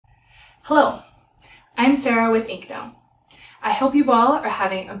Hello, I'm Sarah with InkNo. I hope you all are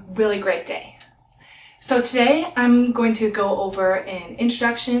having a really great day. So today I'm going to go over an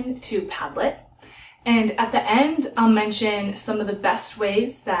introduction to Padlet, and at the end I'll mention some of the best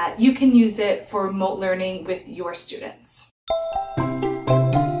ways that you can use it for remote learning with your students.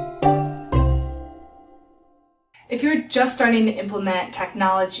 If you're just starting to implement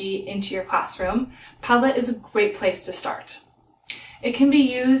technology into your classroom, Padlet is a great place to start. It can be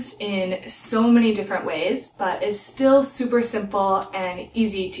used in so many different ways, but is still super simple and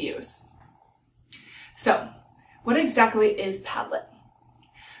easy to use. So, what exactly is Padlet?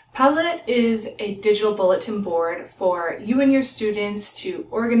 Padlet is a digital bulletin board for you and your students to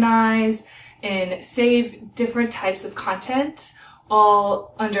organize and save different types of content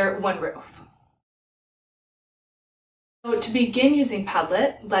all under one roof. So to begin using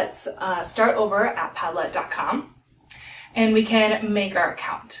Padlet, let's start over at Padlet.com. And we can make our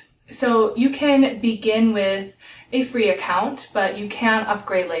account. So you can begin with a free account, but you can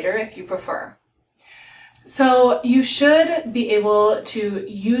upgrade later if you prefer. So you should be able to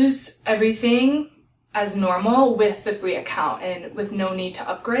use everything as normal with the free account and with no need to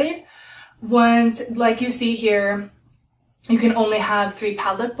upgrade. Once, like you see here, you can only have 3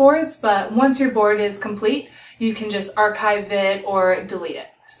 Padlet boards, but once your board is complete, you can just archive it or delete it.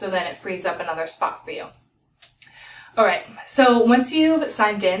 So then it frees up another spot for you. Alright, so once you've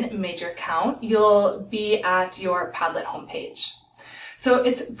signed in and made your account, you'll be at your Padlet homepage. So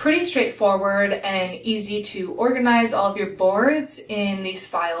it's pretty straightforward and easy to organize all of your boards in these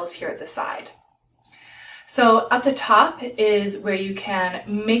files here at the side. So at the top is where you can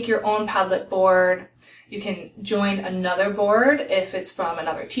make your own Padlet board. You can join another board if it's from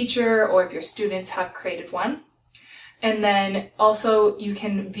another teacher or if your students have created one. And then also you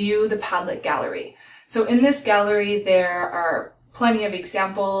can view the Padlet gallery. So in this gallery, there are plenty of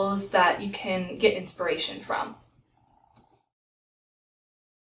examples that you can get inspiration from.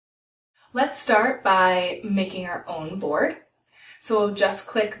 Let's start by making our own board. So we'll just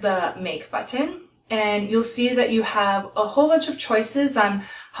click the Make button, and you'll see that you have a whole bunch of choices on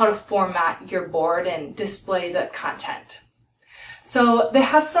how to format your board and display the content. So they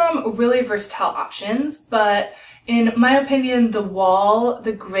have some really versatile options, but in my opinion, the wall,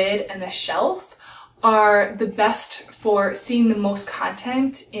 the grid, and the shelf are the best for seeing the most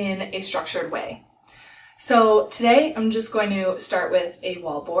content in a structured way. So today I'm just going to start with a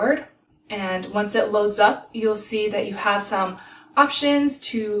wall board, and once it loads up, you'll see that you have some options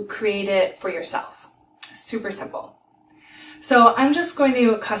to create it for yourself. Super simple. So I'm just going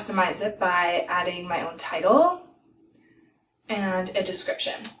to customize it by adding my own title and a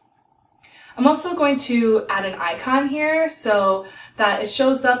description. I'm also going to add an icon here so that it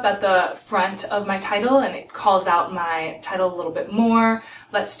shows up at the front of my title and it calls out my title a little bit more,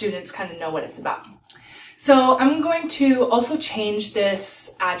 lets students kind of know what it's about. So I'm going to also change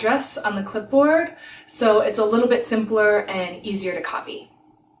this address on the clipboard so it's a little bit simpler and easier to copy.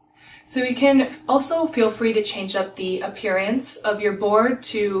 So you can also feel free to change up the appearance of your board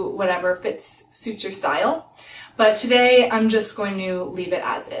to whatever suits your style, but today I'm just going to leave it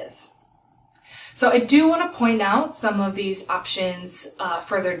as is. So I do want to point out some of these options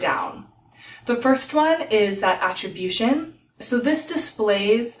further down. The first one is that attribution. So this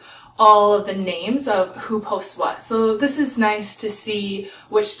displays all of the names of who posts what. So this is nice to see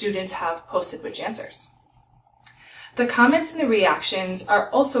which students have posted which answers. The comments and the reactions are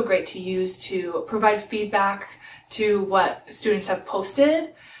also great to use to provide feedback to what students have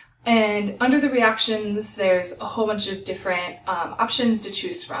posted. And under the reactions, there's a whole bunch of different options to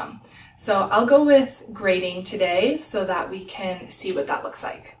choose from. So I'll go with grading today so that we can see what that looks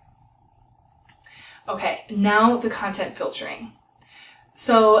like. Okay, now the content filtering.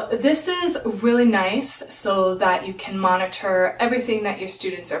 So this is really nice so that you can monitor everything that your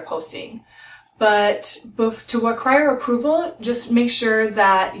students are posting. But to require approval, just make sure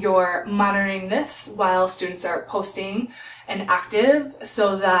that you're monitoring this while students are posting and active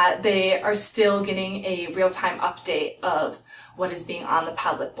so that they are still getting a real-time update of what is being on the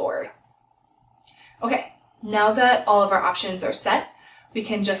Padlet board. Okay, now that all of our options are set, we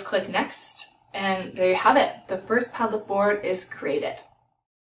can just click Next, and there you have it. The first Padlet board is created.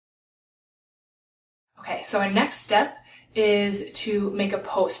 Okay, so our next step is to make a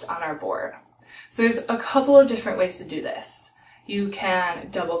post on our board. So there's a couple of different ways to do this. You can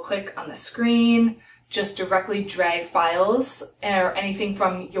double click on the screen, just directly drag files or anything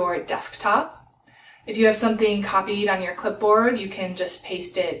from your desktop. If you have something copied on your clipboard, you can just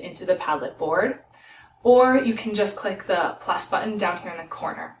paste it into the Padlet board. Or you can just click the plus button down here in the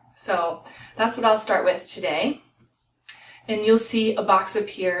corner. So that's what I'll start with today. and you'll see a box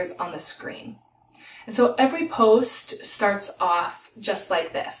appears on the screen. And so every post starts off just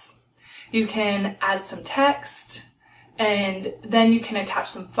like this. You can add some text, and then you can attach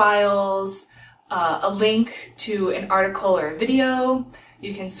some files, a link to an article or a video.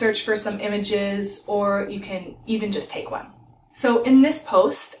 You can search for some images, or you can even just take one. So in this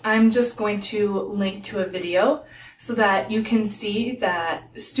post, I'm just going to link to a video so that you can see that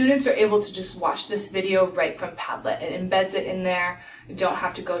students are able to just watch this video right from Padlet. It embeds it in there. You don't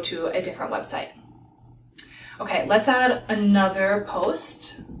have to go to a different website. Okay, let's add another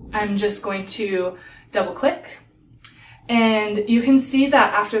post. I'm just going to double click, and you can see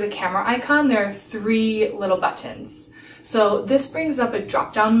that after the camera icon, there are 3 little buttons. So this brings up a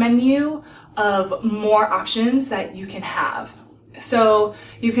drop-down menu of more options that you can have. So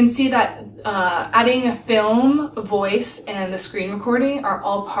you can see that adding a film, voice, and the screen recording are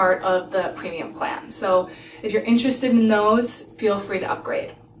all part of the premium plan. So if you're interested in those, feel free to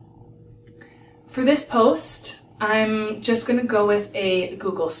upgrade. For this post, I'm just going to go with a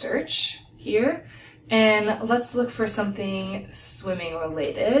Google search here, and let's look for something swimming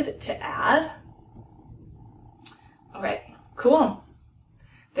related to add. All right, cool.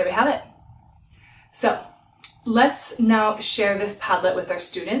 There we have it. So let's now share this Padlet with our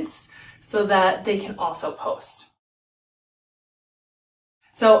students so that they can also post.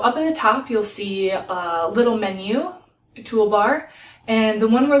 So up at the top, you'll see a little menu, a toolbar, and the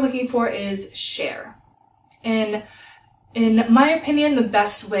one we're looking for is share. And in my opinion, the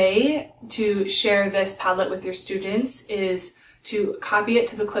best way to share this Padlet with your students is to copy it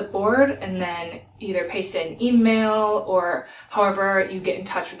to the clipboard and then either paste it in email or however you get in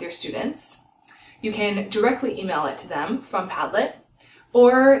touch with your students. You can directly email it to them from Padlet,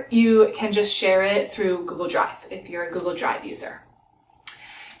 or you can just share it through Google Drive if you're a Google Drive user.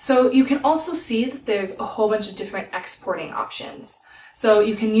 So you can also see that there's a whole bunch of different exporting options. So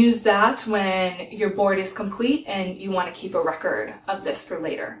you can use that when your board is complete and you want to keep a record of this for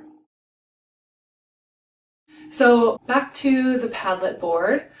later. So back to the Padlet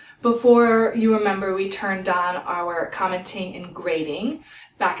board. Before, you remember we turned on our commenting and grading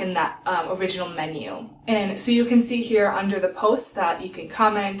back in that original menu. And so you can see here under the posts that you can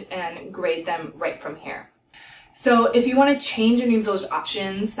comment and grade them right from here. So if you want to change any of those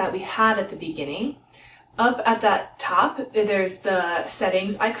options that we had at the beginning, up at that top, there's the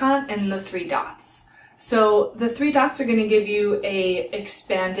settings icon and the 3 dots. So the 3 dots are going to give you a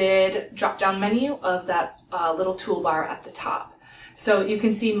expanded drop-down menu of that little toolbar at the top. So you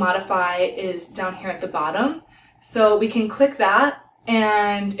can see modify is down here at the bottom. So we can click that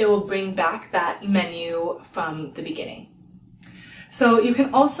and it will bring back that menu from the beginning. So you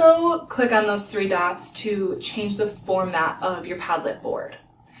can also click on those 3 dots to change the format of your Padlet board.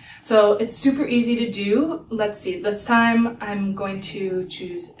 So it's super easy to do. Let's see, this time I'm going to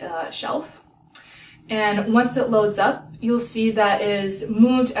choose a shelf. And once it loads up, you'll see that it has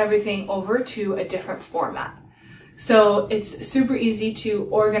moved everything over to a different format. So it's super easy to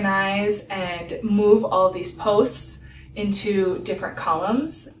organize and move all these posts into different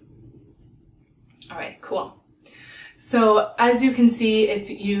columns. All right, cool. So as you can see, if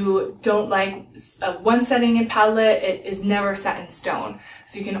you don't like one setting in Padlet, it is never set in stone.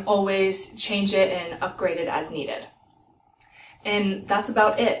 So you can always change it and upgrade it as needed. And that's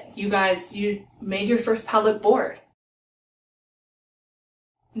about it. You guys, you made your first Padlet board.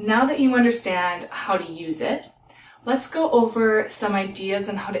 Now that you understand how to use it, let's go over some ideas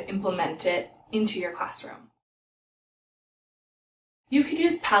on how to implement it into your classroom. You could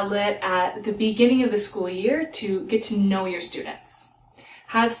use Padlet at the beginning of the school year to get to know your students.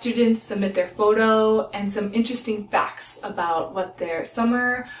 Have students submit their photo and some interesting facts about what their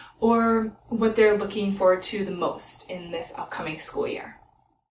summer or what they're looking forward to the most in this upcoming school year.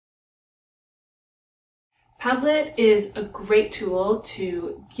 Padlet is a great tool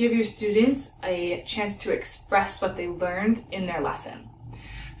to give your students a chance to express what they learned in their lesson.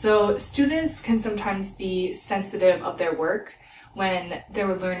 So students can sometimes be sensitive of their work when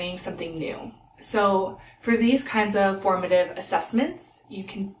they're learning something new. So for these kinds of formative assessments, you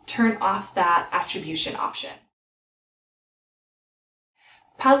can turn off that attribution option.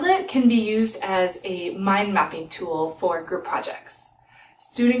 Padlet can be used as a mind mapping tool for group projects.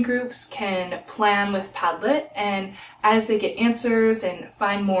 Student groups can plan with Padlet, and as they get answers and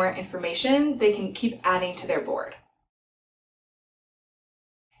find more information, they can keep adding to their board.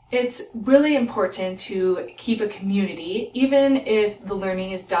 It's really important to keep a community, even if the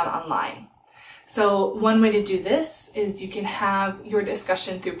learning is done online. So one way to do this is you can have your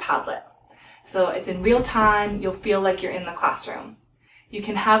discussion through Padlet. So it's in real time, you'll feel like you're in the classroom. You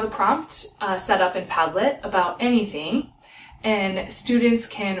can have a prompt set up in Padlet about anything, and students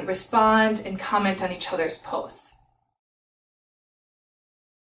can respond and comment on each other's posts.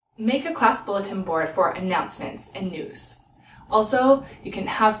 Make a class bulletin board for announcements and news. Also, you can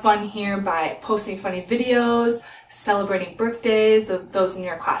have fun here by posting funny videos, celebrating birthdays of those in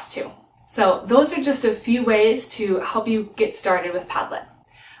your class too. So those are just a few ways to help you get started with Padlet.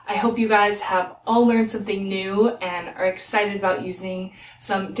 I hope you guys have all learned something new and are excited about using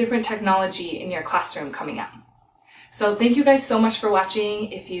some different technology in your classroom coming up. So thank you guys so much for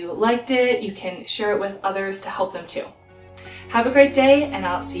watching. If you liked it, you can share it with others to help them too. Have a great day, and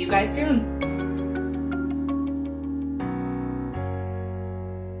I'll see you guys soon.